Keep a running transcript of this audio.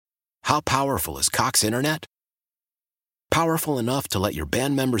How powerful is Cox Internet? Powerful enough to let your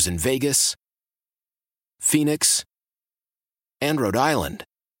band members in Vegas, Phoenix, and Rhode Island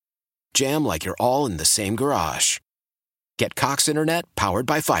jam like you're all in the same garage. Get Cox Internet powered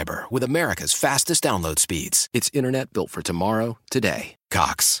by fiber with America's fastest download speeds. It's internet built for tomorrow, today.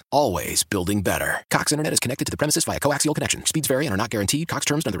 Cox, always building better. Cox Internet is connected to the premises via coaxial connection. Speeds vary and are not guaranteed. Cox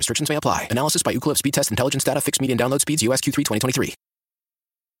terms and other restrictions may apply. Analysis by Ookla Speed Test Intelligence Data. Fixed median download speeds. US Q3 2023.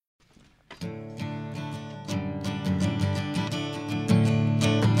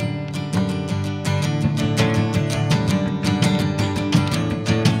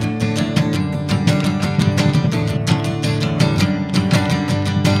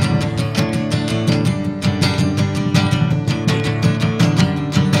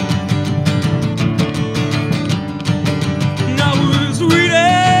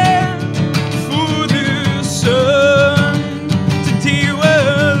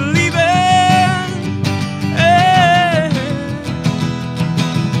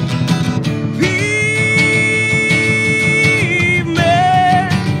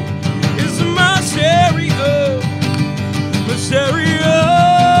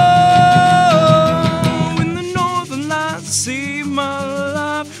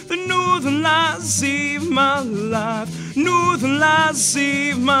 Northern Lights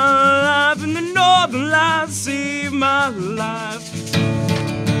saved my life, and the Northern Lights saved my life.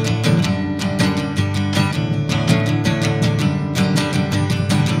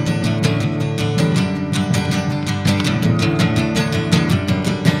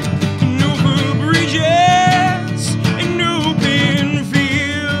 Over bridges and open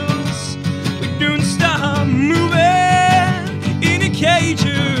fields, we don't stop moving in a cage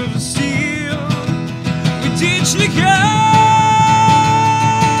of steel. We ditch the car.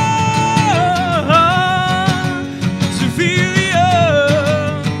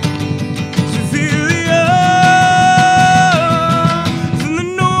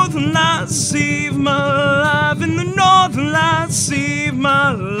 Save my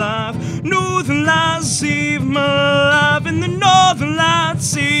life, Northern Lights save my life, and the Northern Lights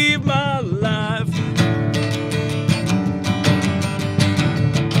save my life.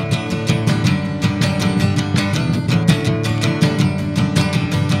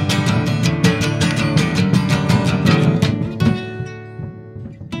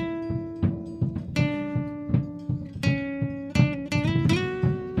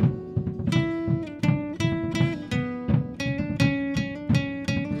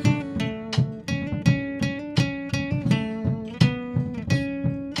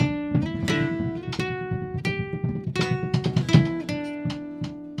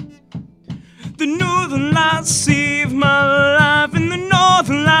 The Northern Lights save my life, and the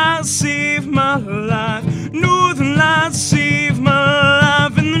Northern Lights save my life. Northern Lights save my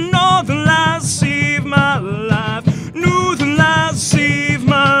life, and the Northern Lights save my life. Northern Lights save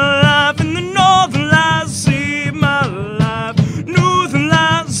my life, and the Northern Lights save my life. Northern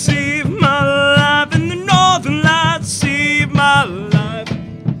Lights save my life, and the Northern Lights save my life.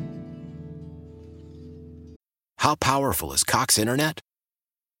 How powerful is Cox Internet?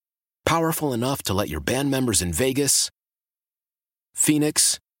 Powerful enough to let your band members in Vegas,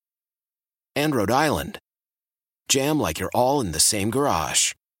 Phoenix, and Rhode Island jam like you're all in the same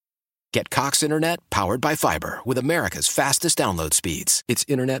garage. Get Cox Internet powered by fiber with America's fastest download speeds. It's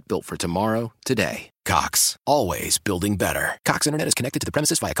internet built for tomorrow, today. Cox, always building better. Cox Internet is connected to the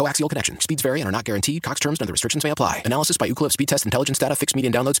premises via coaxial connection. Speeds vary and are not guaranteed. Cox terms and other restrictions may apply. Analysis by Ookla Speed Test Intelligence Data. Fixed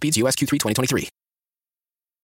median download speeds. US Q3 2023.